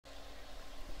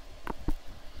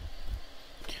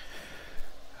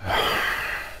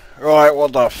Right,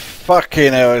 what the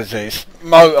fucking hell is this?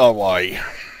 Motorway.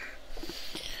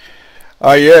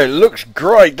 Oh yeah, it looks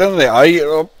great, doesn't it,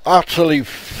 eh? Utterly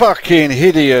fucking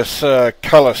hideous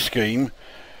colour scheme.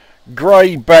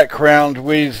 Grey background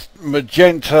with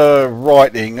magenta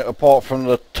writing apart from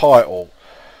the title.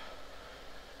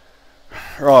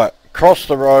 Right, cross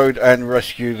the road and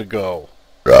rescue the girl.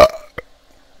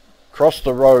 Cross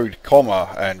the road,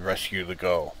 comma, and rescue the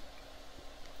girl.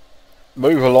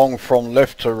 Move along from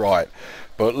left to right,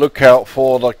 but look out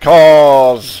for the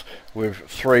cars with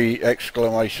 3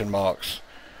 exclamation marks.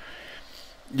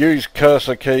 Use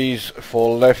cursor keys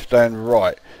for left and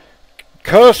right.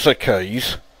 Cursor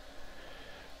keys?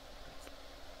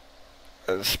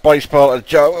 Spacebar to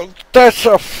jump. That's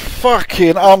a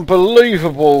fucking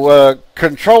unbelievable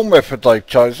control method they've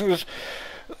chosen.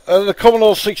 The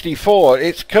Commodore 64,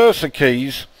 its cursor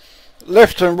keys,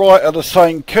 left and right are the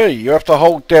same key. You have to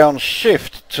hold down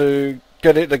shift to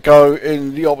get it to go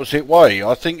in the opposite way.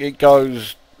 I think it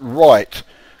goes right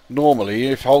normally.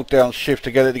 If you hold down shift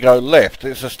to get it to go left,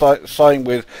 it's the same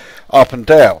with up and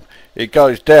down. It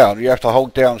goes down, you have to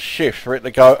hold down shift for it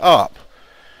to go up.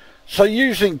 So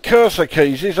using cursor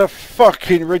keys is a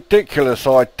fucking ridiculous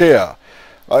idea.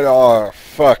 Oh,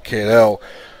 fucking hell.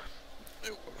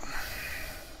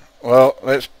 Well,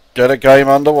 let's get a game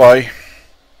underway.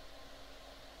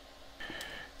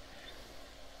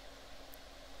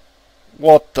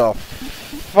 What the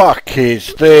fuck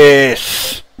is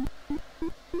this?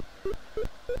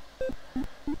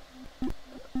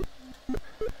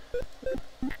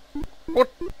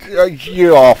 What?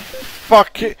 You are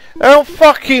fucking... How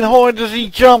fucking high does he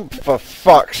jump, for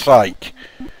fuck's sake?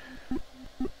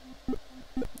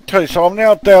 Okay, so I'm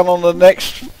now down on the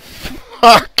next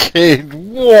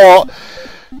fucking... What?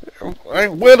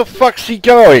 Where the fuck's he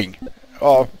going?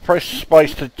 Oh, press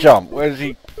space to jump. Where's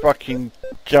he fucking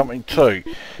jumping to?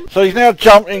 So he's now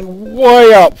jumping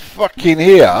way up fucking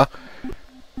here.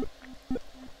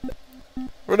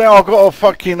 But now I've got to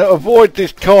fucking avoid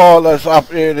this car that's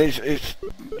up here and it's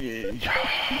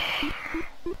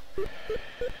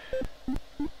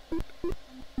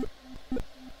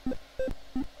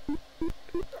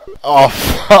oh,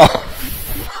 for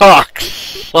fuck's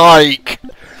sake.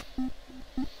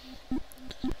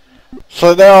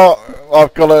 So now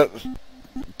I've got to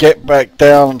get back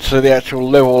down to the actual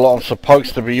level I'm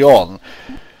supposed to be on.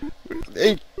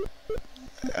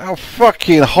 How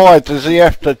fucking high does he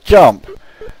have to jump?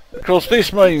 Because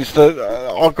this means that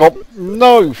I've got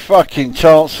no fucking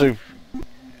chance of...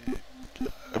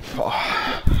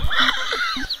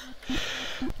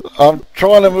 I'm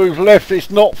trying to move left, it's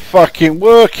not fucking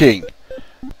working.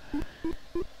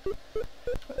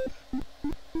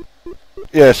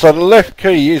 Yeah, so the left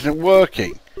key isn't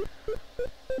working.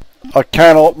 I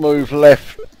cannot move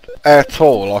left at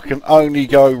all. I can only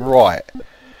go right.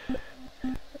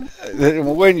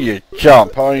 When you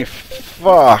jump, I mean,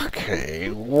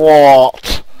 fucking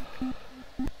what?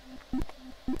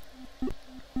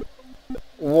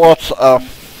 What a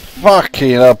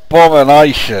fucking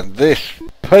abomination this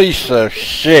piece of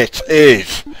shit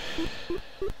is.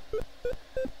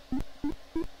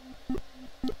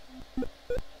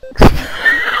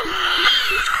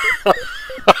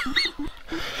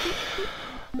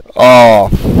 Oh,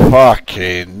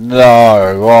 fucking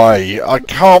no way. I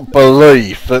can't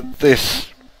believe that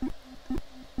this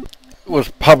was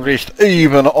published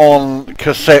even on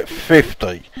cassette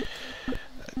 50.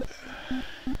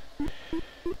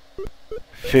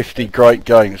 50 great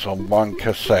games on one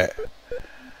cassette.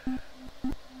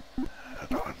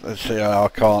 Let's see, I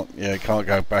can't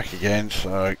go back again,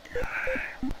 so...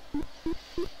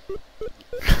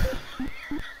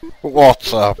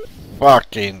 What a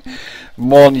fucking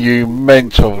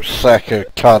monumental sack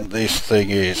of cunt this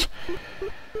thing is.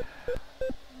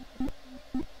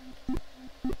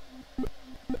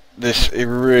 It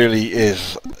really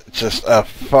is just a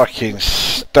fucking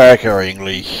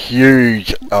staggeringly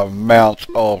huge amount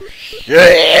of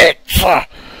shit.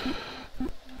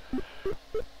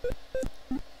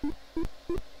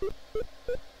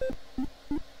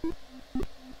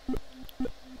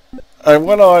 And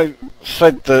when I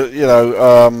said that, you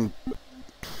know,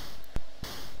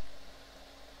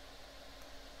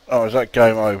 oh, is that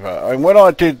game over? And when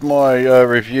I did my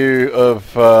review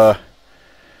of,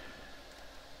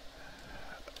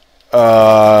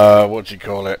 what do you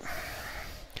call it?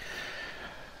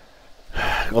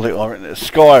 Got it on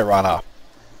Skyrunner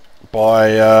by,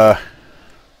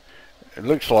 it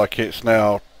looks like it's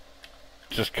now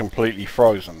just completely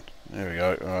frozen. There we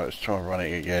go. Alright, let's try and run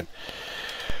it again.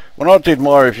 When I did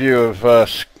my review of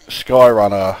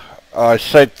Skyrunner, I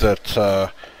said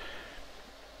that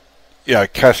you know,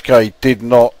 Cascade did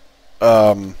not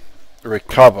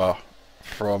recover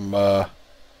from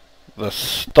the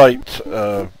state,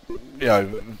 you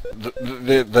know,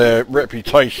 their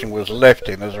reputation was left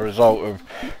in as a result of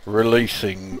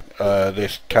releasing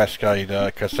this Cascade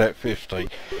Cassette 50.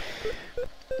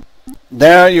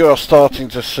 Now you are starting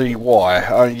to see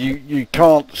why. You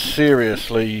can't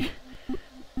seriously,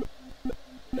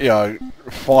 you know,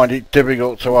 find it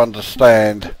difficult to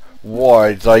understand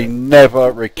why they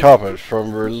never recovered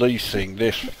from releasing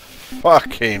this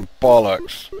fucking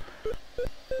bollocks.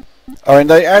 I mean,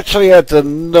 they actually had the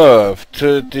nerve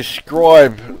to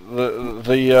describe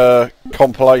the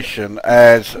compilation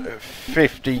as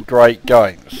 50 great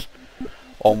games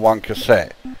on one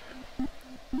cassette.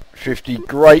 50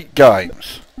 great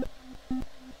games.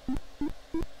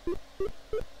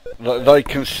 They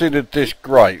considered this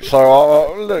great.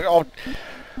 So look,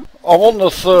 I'm on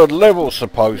the third level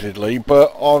supposedly,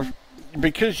 but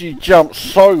because you jumped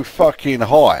so fucking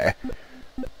high,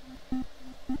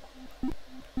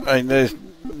 I mean, there's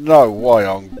no way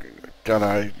I'm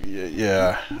gonna,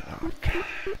 yeah.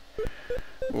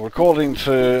 Well, according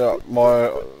to my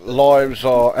lives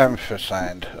are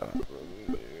ampersand.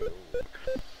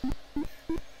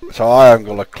 So I haven't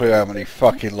got a clue how many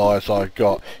fucking lives I've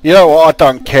got. You know what, I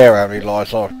don't care how many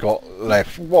lives I've got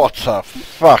left. What a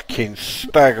fucking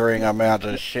staggering amount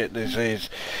of shit this is.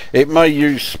 It may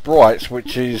use sprites,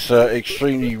 which is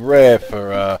extremely rare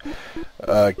for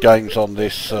games on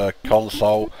this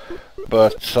console,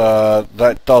 but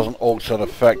that doesn't alter the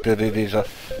fact that it is a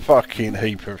fucking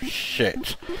heap of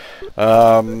shit.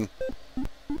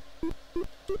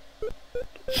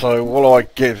 So will I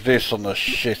give this on the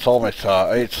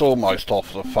shitometer? It's almost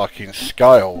off the fucking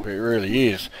scale, it really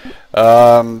is.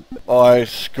 I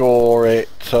score it,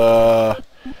 I'll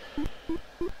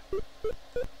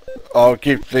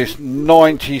give this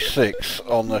 96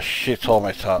 on the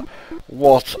shitometer.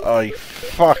 What a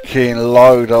fucking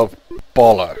load of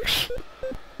bollocks.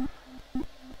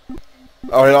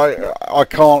 I mean, I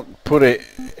can't put it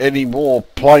any more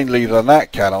plainly than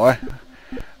that, can I?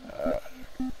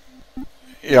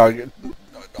 You know,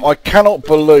 I cannot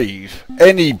believe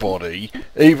anybody,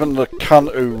 even the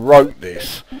cunt who wrote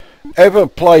this, ever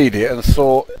played it and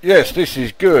thought, yes, this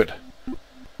is good.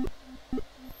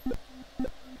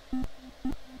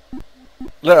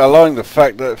 Let alone the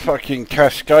fact that fucking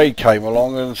Cascade came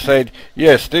along and said,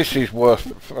 yes, this is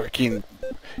worth fucking,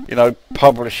 you know,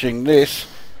 publishing this.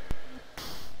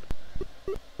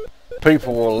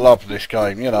 People will love this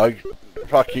game, you know.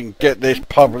 Fucking get this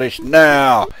published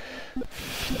now.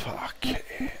 Fuck it.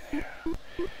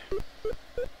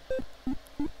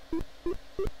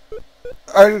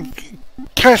 And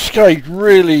Cascade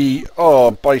really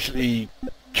are basically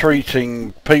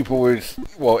treating people with,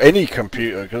 well, any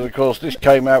computer, because of course this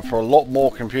came out for a lot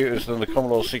more computers than the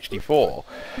Commodore 64.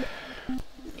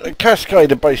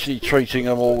 Cascade are basically treating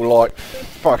them all like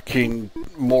fucking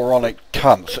moronic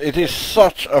cunts. It is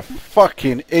such a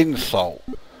fucking insult.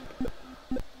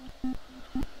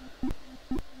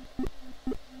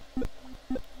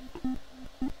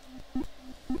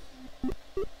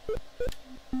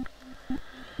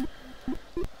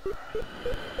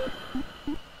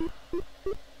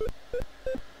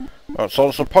 Right, so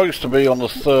I'm supposed to be on the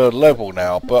third level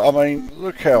now, but I mean,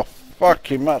 look how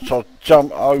fucking much I've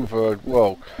jumped over.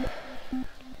 Well,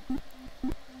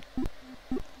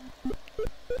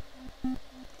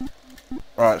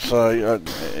 right, so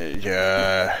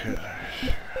yeah.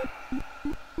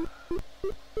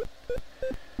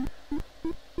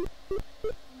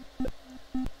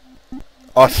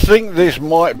 I think this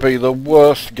might be the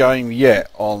worst game yet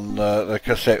on the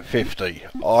Cassette 50.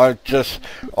 I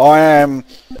am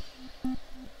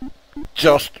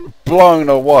just blown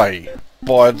away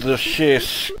by the sheer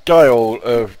scale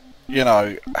of, you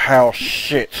know, how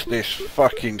shit this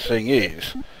fucking thing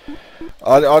is.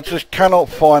 I just cannot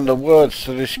find the words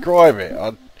to describe it.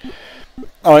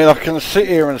 I mean, I can sit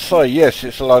here and say, yes,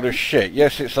 it's a load of shit,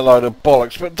 yes, it's a load of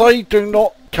bollocks, but they do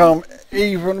not come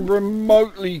even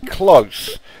remotely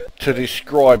close to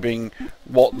describing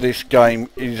what this game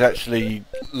is actually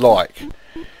like.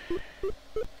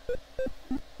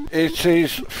 It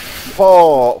is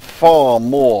far, far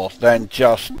more than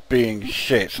just being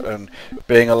shit and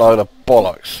being a load of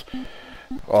bollocks.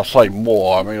 I say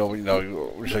more, I mean, you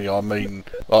know, obviously I mean,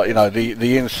 like, you know,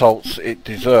 the insults it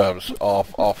deserves are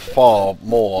far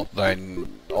more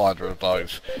than either of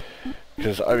those.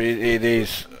 Because, I mean, it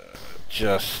is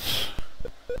just...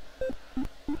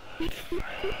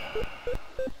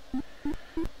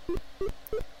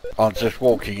 I'm just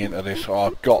walking into this.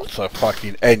 I've got to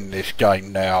fucking end this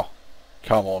game now.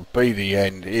 Come on, be the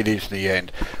end. It is the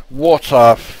end. What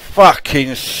a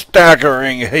fucking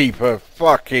staggering heap of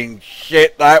fucking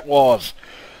shit that was.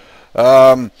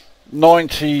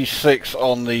 96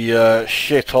 on the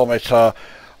shitometer.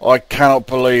 I cannot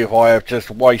believe I have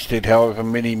just wasted however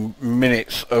many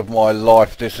minutes of my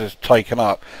life this has taken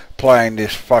up playing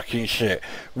this fucking shit.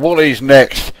 What is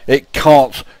next? It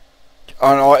cannot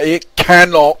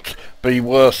be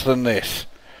worse than this.